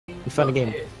fun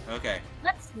game. Okay.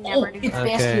 Let's never do It's that.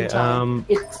 Bastion time.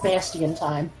 It's Bastion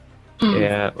time.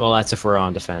 Yeah, well, that's if we're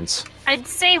on defense. I'd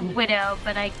say Widow,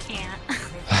 but I can't.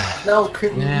 No,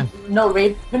 Yeah. no,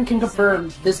 Raven can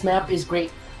confirm this map is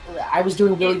great. I was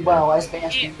doing really well as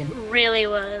Bastion. It really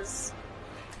was.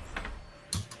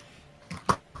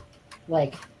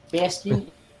 Like,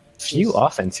 Bastion Few is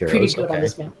offense heroes. pretty good okay. on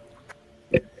this map.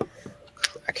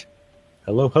 Crack.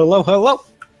 Hello, hello, hello!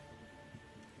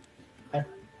 Okay.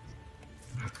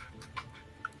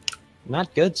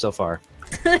 Not good so far.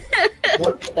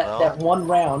 That one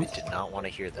round. I did not want to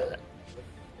hear that.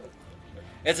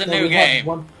 It's a No, new we had game.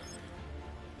 one-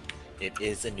 It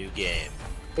is a new game.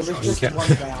 It was just Okay. one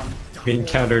round. We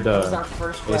encountered It was our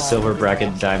first a round. silver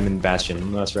bracket diamond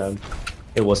bastion last round.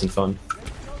 It wasn't fun.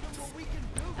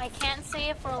 I can't say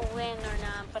if we'll win or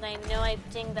not, but I know I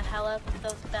dinged the hell out of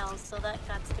those bells, so that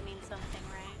got to mean something,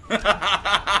 right?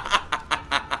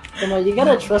 You know, you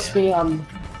gotta trust me on.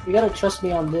 You gotta trust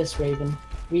me on this, Raven.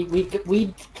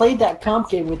 We played that comp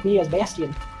game with me as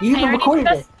Bastion. You even recorded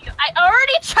it. I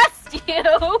already trust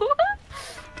you!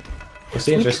 Was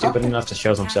the interest stupid enough to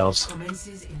show themselves?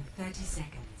 Commences in 30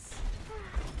 seconds.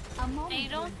 I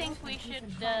don't think we should,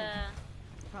 never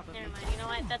mind, you know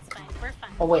what, that's fine, we're fine.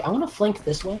 Oh wait, I'm gonna flank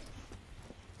this way.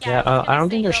 Yeah, was gonna I don't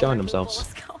say think they're go showing where Google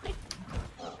themselves. was going.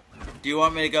 Do you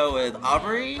want me to go with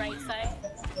Aubrey? Right side.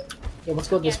 Yeah, let's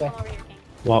go this Yeah, way. come over here, King.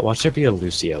 Watch there be a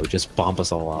Lucio, just bomb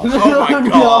us all off. Oh my No.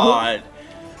 god!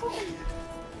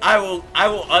 I will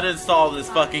uninstall this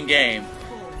fucking game.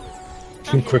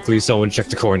 Quickly, someone check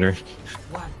the corner.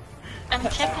 I'm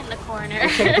checking the corner.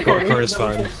 Corner is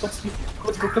fine.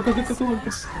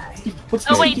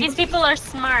 Oh wait, these people are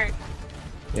smart.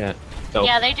 Yeah. Oh,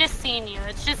 Yeah, they just seen you.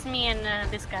 It's just me and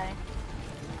this guy.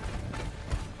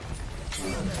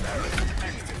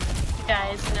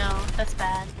 Guys, no, that's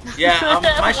bad. Yeah,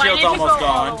 my Why shield's did you almost go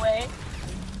all gone. the way?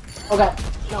 Oh god.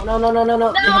 No. No,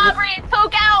 Aubrey,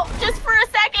 poke out just for a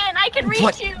second. I can reach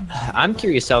What? you. I'm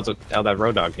curious how that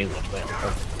road dog knew which way.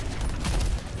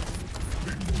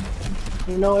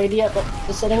 No idea, but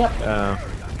just setting up.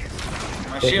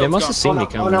 My They shield's must have gone. seen me Oh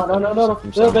coming. no.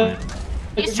 from somewhere.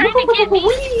 He's trying to get me.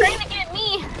 He's trying to get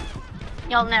me.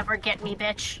 You'll never get me,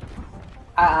 bitch.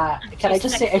 Can I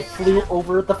just say I flew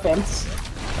over the fence?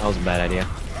 That was a bad idea.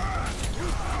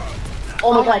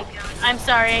 Oh my god. I'm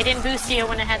sorry, I didn't boost you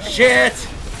when I had the Shit!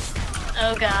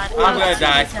 Oh god. I'm gonna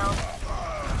die.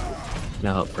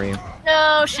 No help for you.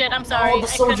 No shit, I'm sorry. Oh, the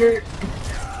soldier.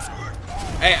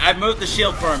 Hey, I moved the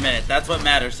shield for a minute. That's what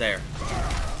matters there.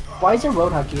 Why is there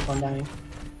Roadhog keep on dying?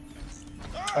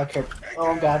 Okay.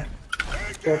 Oh god.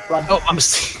 Kurt, run. Oh, I'm.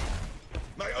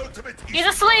 He's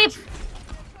asleep.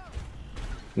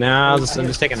 No, I'm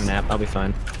just taking a nap. I'll be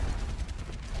fine.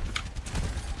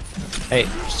 Hey,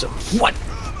 so what?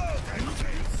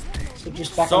 So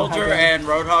just back on high Soldier ground. and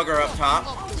Roadhog are up top.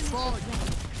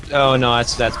 Oh no,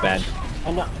 that's bad.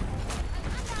 I know.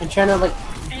 I'm trying to like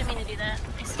I didn't mean to do that.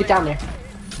 I swear. get down there.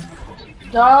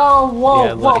 Oh, whoa,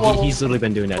 Yeah, whoa, look, whoa, whoa. he's literally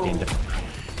been doing that the Oh. entire.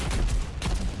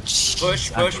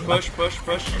 Push.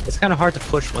 It's kind of hard to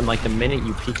push when, like, the minute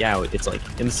you peek out, it's like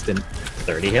instant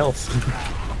 30 health.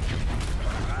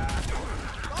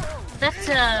 That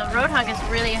Roadhog is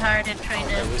really hard at trying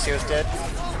to. Lucio's dead.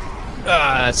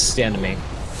 That's the end of me.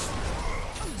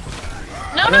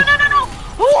 No!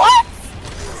 What?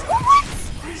 What?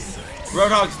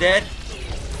 Roadhog's dead.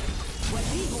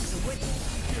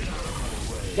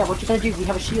 Yeah, what you gonna do? We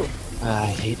have a shield. I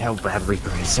hate how bad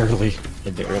Reaper is early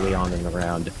on in the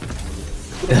round.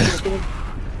 Get it.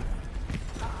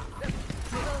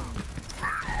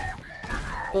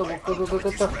 Go.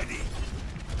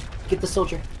 Get the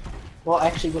soldier. Well,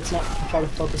 actually, let's not try to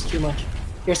focus too much.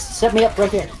 Here, set me up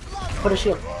right here. Put a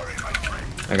shield.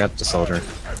 I got the soldier.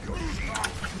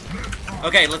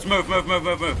 Okay, let's move.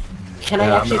 Can I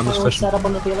Yeah, actually I'm just finally pushing. set up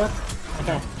on the payload?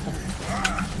 Okay.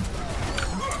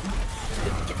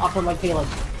 Get off of my payload.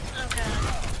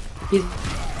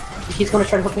 He's gonna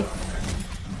try to hook me.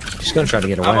 He's gonna try to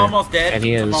get away. I'm almost dead. And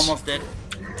he is. I'm almost dead.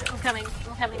 I'm coming.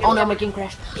 Oh no, my game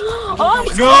crashed. Oh!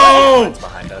 No! It's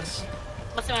behind us.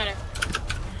 What's the matter?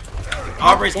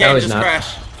 Aubrey's No, game he's just not.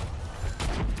 crashed.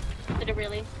 Did it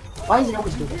really? Why does it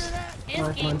always do this? His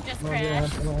game just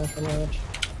crashed.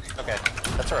 Okay,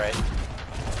 that's alright.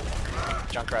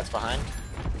 Junkrat's behind.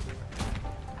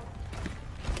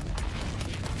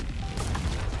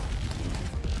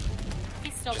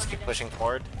 He's still Just keep behind us. pushing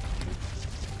forward.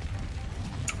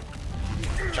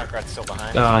 Junkrat's still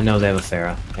behind. Oh no, they have a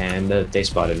Pharah, and they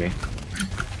spotted me.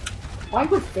 Why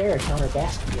would Farrah counter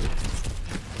Bastion?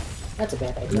 That's a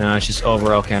bad idea. No, it's just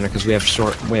overall counter because we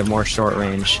have more short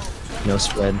range, no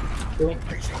spread. Doing.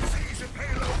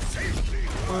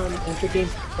 enter game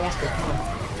faster. Come on.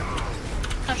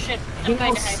 Oh shit, I'm Think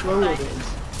going how to hide. slow it Bye.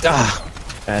 is. Ah,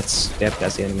 that's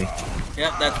the enemy.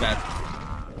 Yep, that's bad.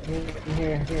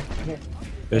 Here.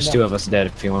 There's No. 2 of us dead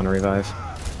if you want to revive.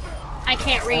 I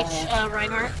can't reach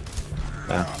Reinhardt.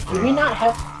 Do we not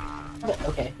have...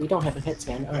 Okay, we don't have a hit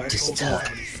scan. Alright, Just, cool.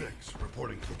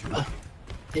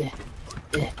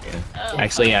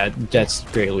 Actually, yeah, that's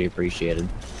greatly appreciated.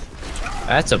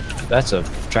 That's a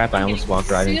trap I almost walked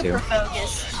right into. Super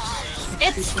focused.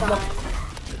 It's fun.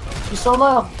 He's so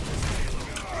low.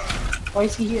 Why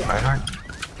is he here? Reinhardt.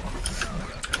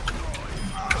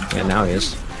 Yeah, now he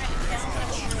is.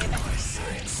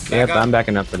 Yep, up. I'm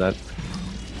backing up for that.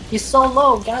 He's so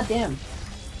low, goddamn.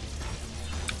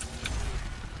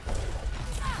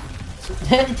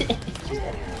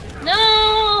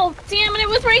 No! Damn it, it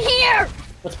was right here!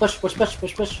 Let's push.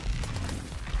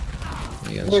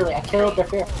 He is. Literally, I killed their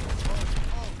fear.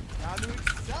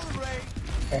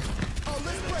 Okay.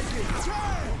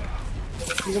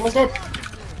 He's almost dead.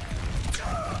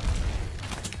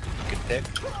 Good pick.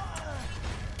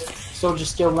 Soldier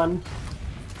still running.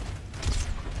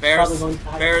 Bear's, Probably going to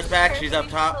hide. Bear's back. She's up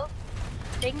top.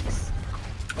 Thanks.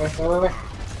 Where?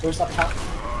 Where's up top?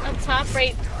 Up top,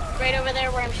 right over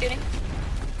there where I'm shooting.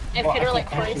 I've Well, hit her like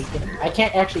can't actually twice. get her. I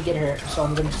can't actually get her, so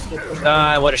I'm gonna skip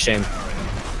her. What a shame.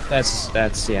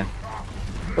 That's yeah.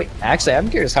 Wait, actually, I'm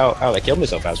curious how they killed me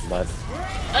so fast with that.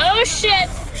 Oh shit!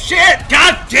 Shit!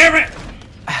 God damn it!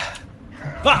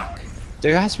 Fuck!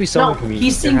 There has to be No, someone who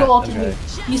he's single ulted me. okay.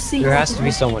 He's single There has ulted to me.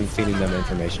 be someone feeding them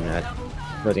information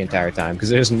for the entire time, because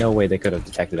there's no way they could have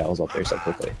detected I was up there so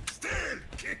quickly.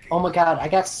 Oh my god, I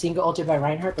got single ulted by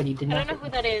Reinhardt, but he did I not. don't know who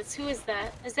that is. Who is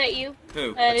that? Is that you?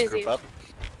 Who? That Let's is group you. up.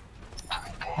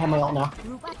 I have my ult now.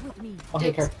 I'll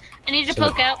take her. I need you to So-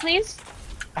 poke out, please.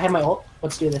 I have my ult.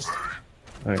 Let's do this.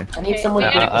 Okay. I need Okay, someone we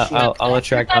to gotta- get the shield. I'll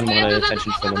attract Go, unwanted go,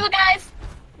 attention go, from go, them. guys!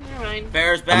 Never mind.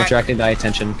 Bear's I'm back. attracting thy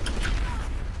attention.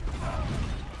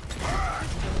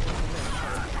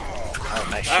 Oh,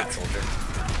 nice shit, soldier.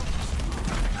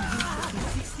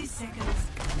 60 seconds.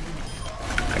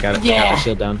 I got it. Yeah. Got the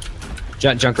shield down.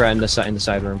 Junkrat in the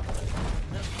side room.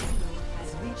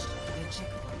 Has reached the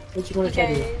checkpoint. What you gonna try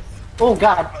to do? Guys. Oh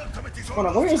god. Hold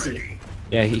on, where is he?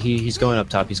 Yeah, he's going up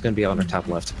top. He's going to be on our top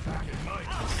left.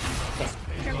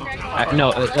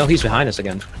 No, he's behind us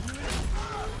again.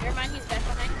 Never mind, he's back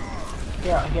behind.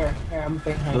 Here, I'm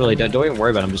behind. Literally, don't even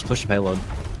worry about him. Just push the payload.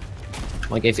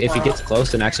 Like, if he gets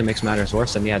close and actually makes matters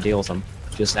worse, then yeah, deal with him.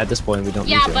 Just at this point, we don't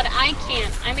Yeah, need to. but I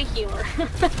can't. I'm a healer.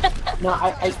 No,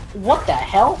 I what the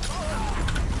hell?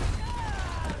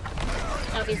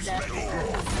 Oh, he's dead.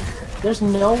 There's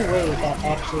no way that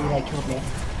actually like killed me.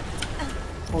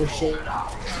 Holy shit.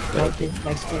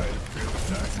 Nice kill.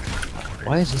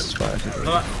 Why is this spot? Come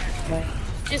on.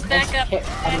 Just back up. Hit.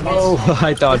 Back up. Oh,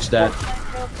 I dodged that.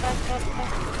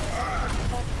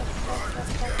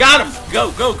 Got him!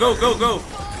 Go, go, go, go, go!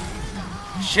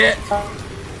 Shit! Oh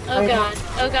god.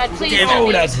 Oh god, please Damn help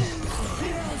it. me.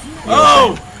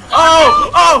 Oh!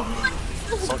 Oh! Oh!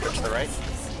 Soldier to the right.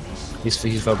 He's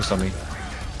focused on me.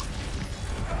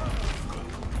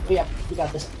 Yeah, we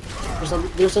got this.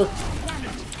 There's a.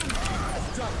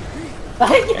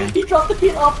 He dropped the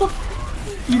pin off the.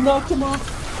 You knocked him off.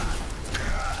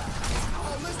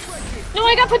 No,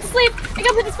 I got put to sleep! I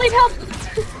got put to sleep, help!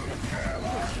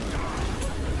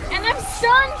 And I'm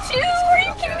stunned too! Are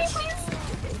you kidding me, please?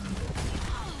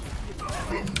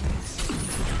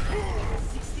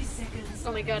 60 seconds.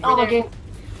 Oh my god, Oh we're my there. game.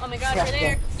 Oh my god, Yes, we're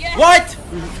there. Yes! What?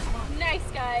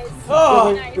 Nice, guys.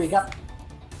 Oh! Nice.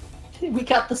 We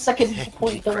got the second He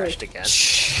point there. crashed again.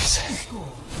 Jeez.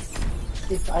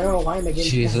 I don't know why I'm again.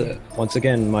 Jeez. Once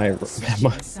again, my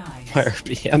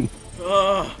RPM,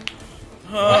 What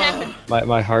happened?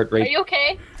 my heart Are rate you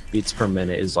okay? beats per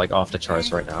minute is like off the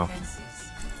charts right now.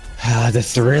 The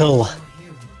thrill.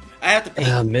 I have to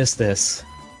pee. Miss this.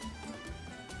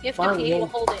 You have Fine, to pee, yeah. we'll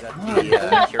hold it.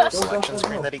 The hero Go, selection go,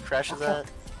 screen go. that he crashes at.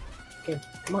 Okay,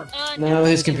 come on. No,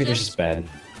 his computer's just bad.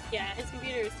 Yeah, his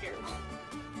computer is terrible.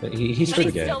 But he's But pretty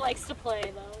he good. still likes to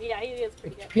play, though. Yeah, he is The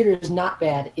pretty good. computer is not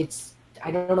bad. It's I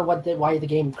don't know why the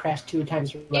game crashed 2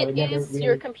 times. in a row. It never is really.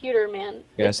 your computer, man.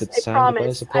 Guess it's I time to play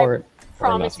promise. support. I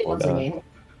promise it Or not is. support, Game.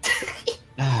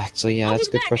 Actually, yeah, Oh, that's he's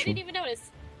a good back. I question. didn't even notice.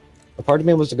 A part of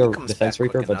me was to go Comes Defense back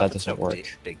Reaper, quick but enough, that it's doesn't no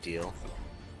work. Big deal.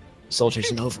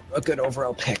 Soldier's a good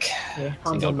overall pick. Yeah,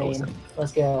 So Hanzo I'll go with main. him.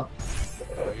 Let's go.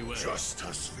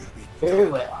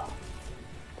 Very well.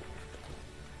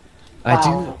 I Wow. do.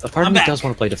 A part of I'm me back. does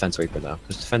want to play Defense Reaper though,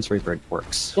 because Defense Reaper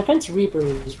works. Defense Reaper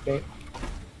is great.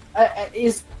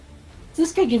 Is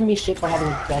This guy giving me shit for having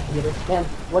a bad computer. Man,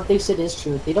 what they said is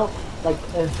true. They don't like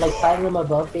Platinum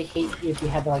above. They hate you if you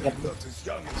have like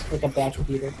a bad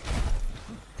computer.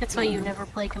 That's why you never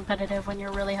play competitive when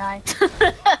you're really high.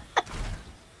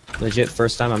 Legit,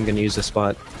 first time I'm gonna use this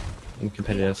spot in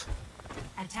competitive.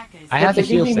 Attackers. I have a They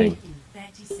heal give me- thing.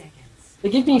 30 seconds. They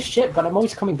give me shit, but I'm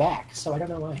always coming back, so I don't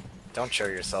know why. Don't show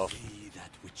yourself.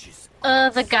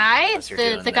 The guy, Unless you're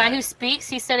doing the guy that. who speaks,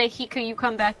 he said you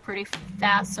come back pretty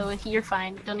fast, so you're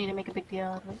fine. Don't need to make a big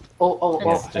deal of it. Oh!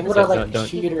 I'm gonna like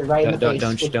shoot her right in the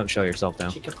face. Don't show yourself now.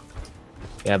 She could-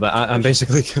 Yeah, but I'm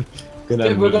basically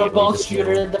gonna. We're gonna both immediately shoot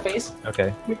her in the face.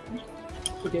 Okay.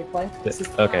 Okay, fine.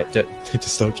 Okay.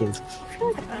 Just don't show. She's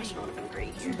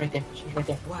right there. She's right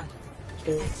there. One.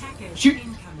 Okay. Attackers Shoot.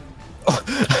 incoming.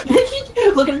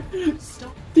 Look at her.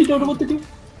 Stop. They don't know what to do.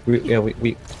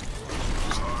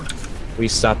 We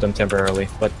stopped them temporarily,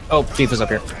 but oh, Thief is up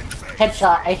here.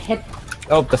 Headshot. I hit.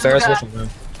 Oh, the Ferris wheel.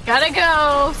 Gotta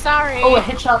go. Sorry. Oh, a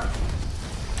headshot.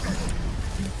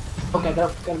 Okay,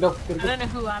 gotta go. I don't know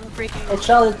who I'm freaking.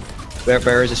 Headshot.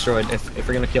 Bear is destroyed. If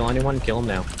we're gonna kill anyone, kill him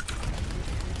now.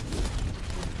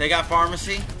 They got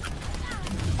pharmacy.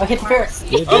 I hit the Ferris.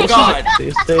 Oh god!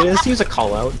 They just use a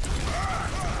call out.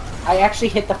 I actually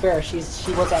hit the Ferris. She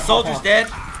was at Soldier's half dead.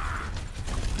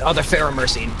 Oh, the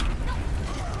Mercy.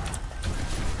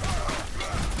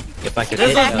 If I could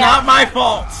This hit is not my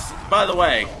fault, by the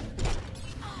way.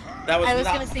 That was I was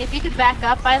not. gonna say if you could back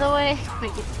up, by the way.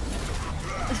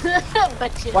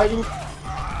 But you. Why didn't?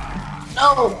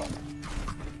 No.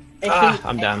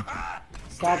 I'm down.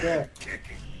 God damn it.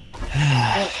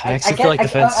 I actually feel like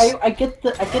defense. I get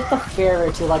the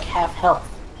Pharaoh to like half health.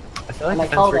 I feel like and I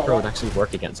defense call that Rico would right. actually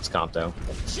work against this comp though,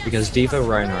 because Diva,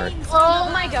 Reinhardt, Oh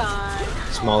my god!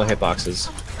 smaller hitboxes.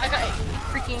 I got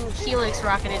freaking Helix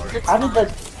rocketed. That's How did fine.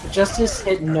 the Justice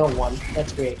hit no one?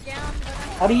 That's great.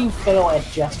 How do you fail at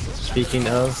Justice? Speaking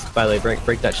of, by the way,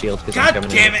 break that shield because God I'm coming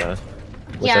damn in it. with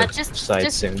Yeah, a just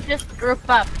side soon. group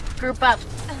up.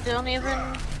 Don't even.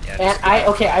 Yeah, And just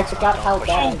I forgot how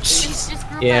bad. Just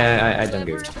group Yeah, up. I done Whatever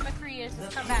goofed. the McCree is,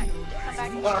 just come back.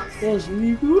 Come back. There's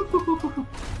me.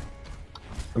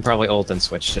 I'm probably old and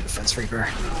switched to Defense Reaper.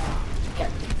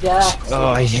 Yeah. Oh,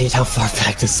 I hate how far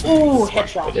back this Ooh, is.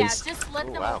 headshot. It Yeah, is. just let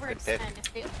them wow, good pick. overextend.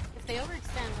 If they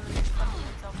overextend, then they fucking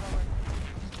themselves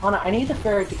over. Anna, I need the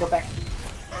Pharaoh to go back.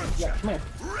 Yeah, come here.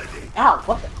 Ow,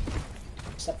 what the?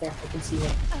 Step there, I can see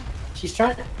it. She's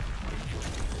trying to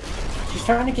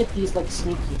get these like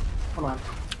sneaky. Come on.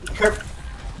 Kirk,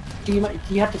 do you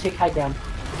have to take high ground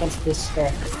against this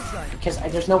Pharaoh? Because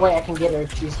there's no way I can get her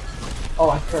if she's...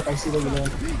 Oh, Kirk, I see what you're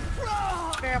doing.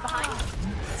 Bear behind.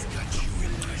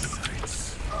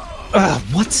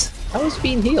 What? How is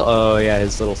being healed? Oh yeah,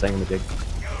 his little thing in the dig.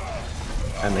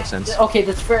 That makes sense. Okay,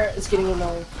 this Pharaoh is getting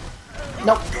annoying.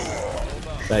 Nope.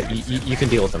 But you can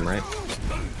deal with them, right?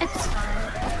 It's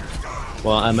fine.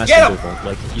 Well, I'm Get asking him!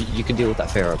 people, like, you can deal with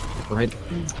that Pharaoh, right?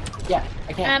 Yeah,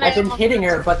 I can't. And I've I been don't- hitting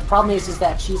her, but the problem is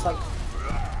that she's like...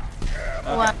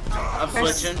 What? I'm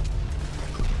switching.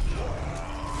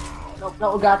 No,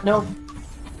 no, God, no.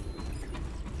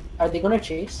 Are they gonna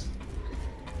chase?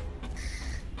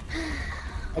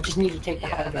 I just need to take the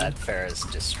high Yeah, ground. that fair is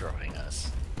destroying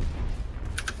us.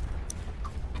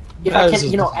 If I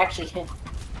can, actually hit.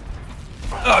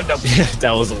 Oh no,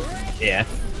 that was yeah. That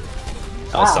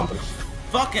was Wow. something.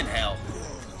 Fucking hell.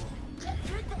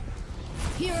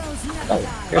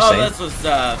 Oh, you're Oh,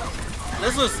 safe.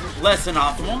 this was less than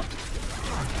optimal.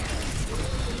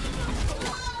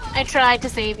 I tried to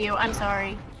save you. I'm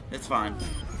sorry. It's fine.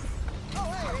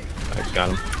 I got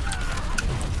him.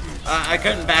 I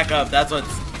couldn't back up. That's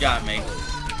what's got me.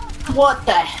 What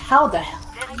the hell? The hell?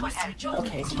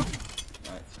 Okay.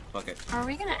 Alright, fuck it. Are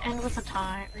we gonna end with a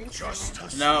tie? Are you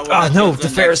serious? No. Oh no, that's the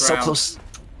fair is next so round. close.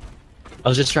 I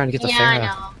was just trying to get the Yeah, fair I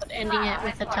out. know, but ending it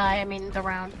with a tie, I mean the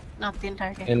round, not the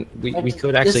entire game. And we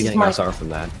could This actually is get an my- SR from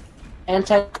that.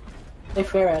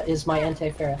 Anti-Farah is my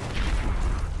anti-Farah.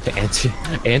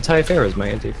 Anti-fair is my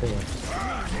anti-fair.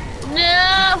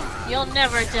 No! You'll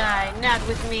never die. Not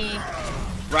with me.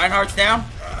 Reinhardt's down.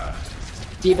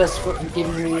 Diva's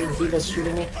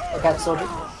shooting me. I got soldier.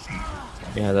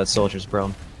 Yeah, that soldier's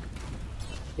bro.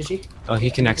 Is she? Oh, he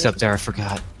connects up there. I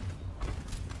forgot.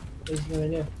 What is he gonna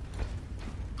do?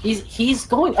 He's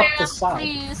going up the side.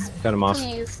 Please. Cut him off.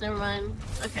 Please, never mind.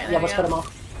 Okay, Yeah, there let's you cut go. him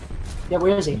off. Yeah,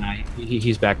 where is he? Nah,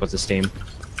 he's back with his team.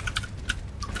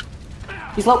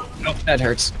 He's low. Nope, that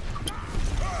hurts.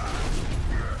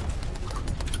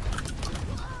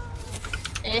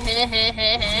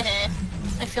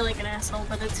 I feel like an asshole,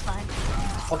 but it's fine.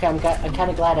 Okay, I'm kind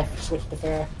of glad I switched to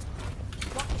Farah.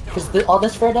 Because all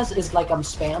this Farah does is like I'm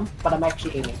spam, but I'm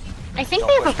actually aiming. I think Don't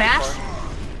they have push a too bash.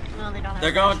 far. No, they don't have They're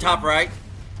a going bash. top right.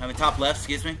 I mean top left,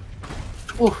 excuse me.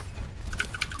 Ooh.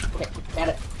 Okay, got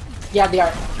it. Yeah, they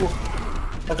are. Ooh.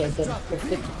 Okay, good.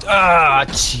 Good. Ah,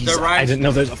 jeez. They're right. I didn't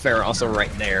know there's a Pharah also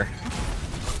right there.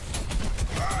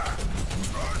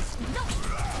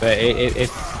 But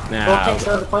if nah, Okay,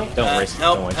 so the point. don't risk.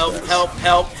 Help, don't waste help, this. help,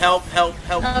 help, help, help,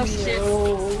 help. Oh shit.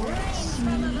 Ooh.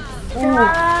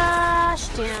 Gosh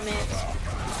damn it.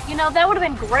 You know, that would have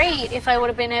been great if I would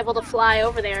have been able to fly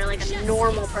over there like a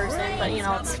normal person, but you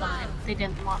know, it's fine. They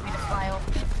didn't want me to fly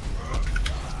over.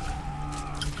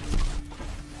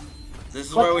 This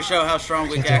is where we show how strong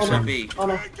we can actually be. Oh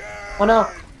no. Oh no.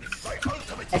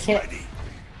 I can't.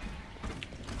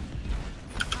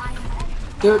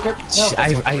 Do it.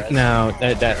 No.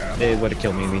 No, that it would have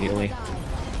killed me immediately.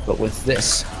 But with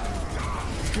this,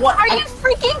 What? Are you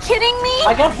freaking kidding me?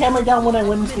 I got hammered down when I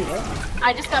went into it.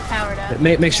 I just got powered up.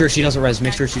 make sure she doesn't res.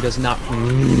 Make sure she does not.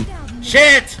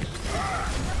 Shit!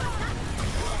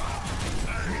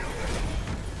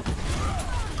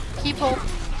 Keep holding.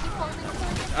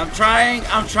 I'm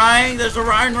trying. There's a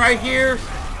Ryan right here.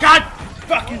 God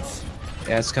fucking.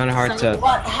 Yeah, it's kind of hard to.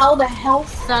 What? How the hell?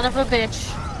 Son of a bitch.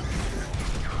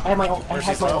 I have my own. I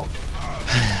have my own.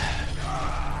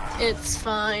 It's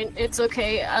fine. It's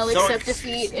okay. I'll So- accept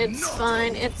defeat. It's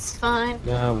fine. It's fine.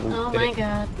 No, Oh my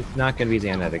god. it's not gonna be the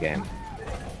end of the game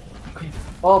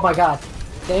Oh my god.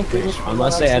 Thank goodness. for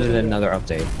unless they that. added another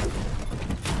update.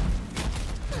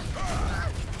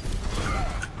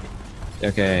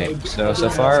 Okay, so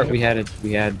far we had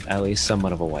at least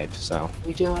somewhat of a wipe. So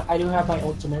We do. I do have my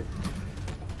ultimate.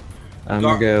 I'm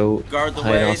gonna go Guard the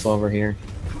hide ways. off over here.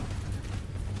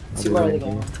 See where they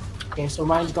go. Okay, so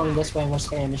mine's going this way. I'm gonna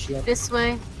stay in the shield. This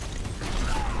way.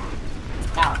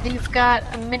 Ow. You've got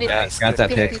a minute. Yeah, got that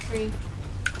pick. 53.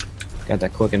 Got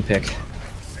that quick and pick.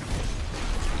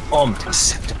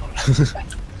 Acceptable.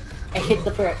 I hit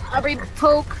the ferret. Aubrey,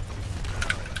 poke.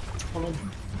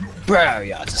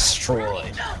 Barrier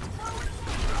destroyed. I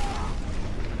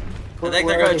think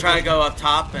they're gonna try to go up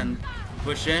top and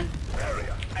push in.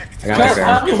 I got my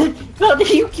Pharah. How did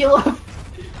you kill him?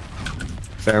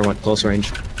 Pharah went close range.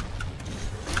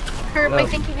 Herb, I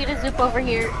think you need to zoop over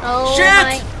here. Oh Shit!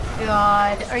 my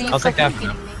god. Are you I'll take fucking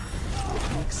that. kidding me?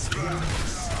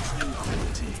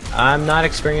 I'm not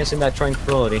experiencing that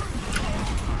tranquility.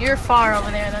 You're far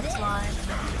over there, that's why.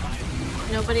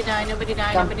 Nobody die, nobody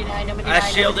die, Done. nobody die, nobody I die,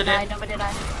 shielded nobody it. die, nobody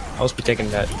die. I'll just be taking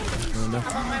that. Oh, no.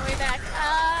 I'm on my way back.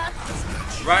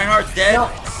 Reinhardt's dead.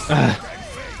 No. Yeah,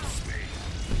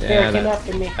 Ferret came that-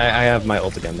 after me. I have my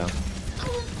ult again though.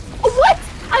 What?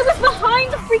 I was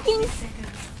behind the freaking...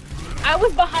 I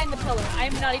was behind the pillar.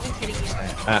 I'm not even kidding you.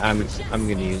 I'm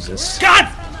gonna use this. God!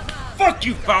 Fuck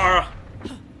you, Farah!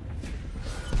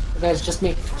 Guys, just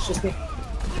me. It's just me.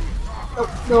 Oh,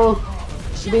 no.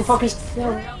 She's being focused.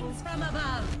 No.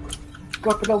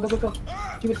 Go, go, go, go, go.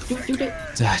 Do it, do it, do it.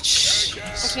 Ah, I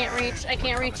jeez. can't reach. I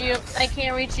can't reach you. I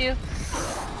can't reach you.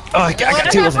 Oh, I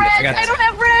got two of them. I don't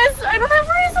have res. I don't have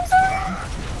res. I'm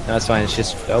sorry. No, it's fine. It's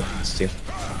just it's two.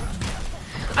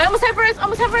 I almost have res.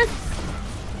 Almost have res.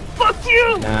 Fuck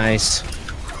you. Nice.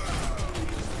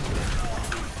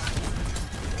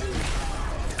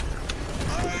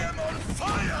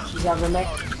 She's on the neck.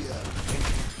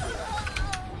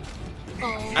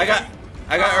 I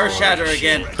got Earth Shatter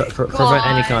again. Prevent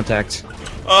any contact.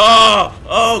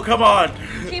 Oh, come on.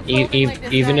 Keep holding like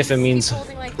this, Even guys. if it means Keep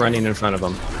holding like running in front of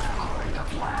them.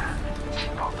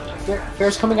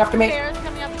 Ferret's coming after me. this. Bear's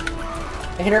coming up.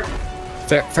 I hit her.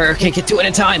 Pharah can't get to it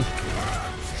in time.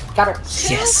 Got her.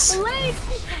 Yes.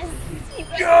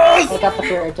 I got the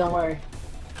ferret, don't worry.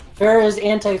 Ferret is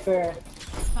anti-ferret.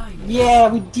 Yeah,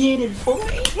 we did it, boy.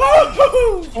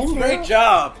 Woohoo! And Great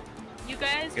job. You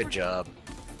guys. Good job.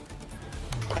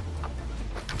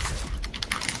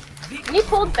 You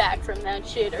pulled back from that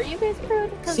shit. Are you guys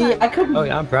proud? 'Cause See, I'm I couldn't. Oh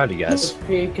yeah, I'm proud of you guys.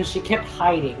 Because she kept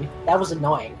hiding. That was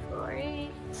annoying. great.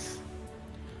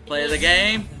 Play the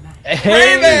game.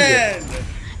 Hey! Raven!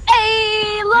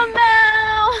 Hey,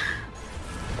 Lamau!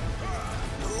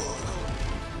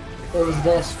 It was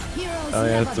this. Oh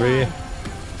yeah, 3.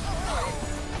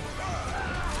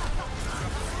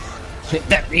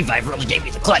 That revive really gave me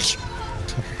the clutch.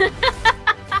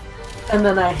 And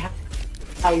then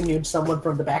I knew someone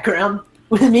from the background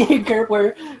with me and Kurt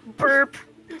were Burp.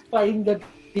 fighting the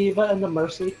Diva and the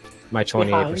Mercy. My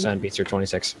 28% beats your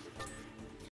 26.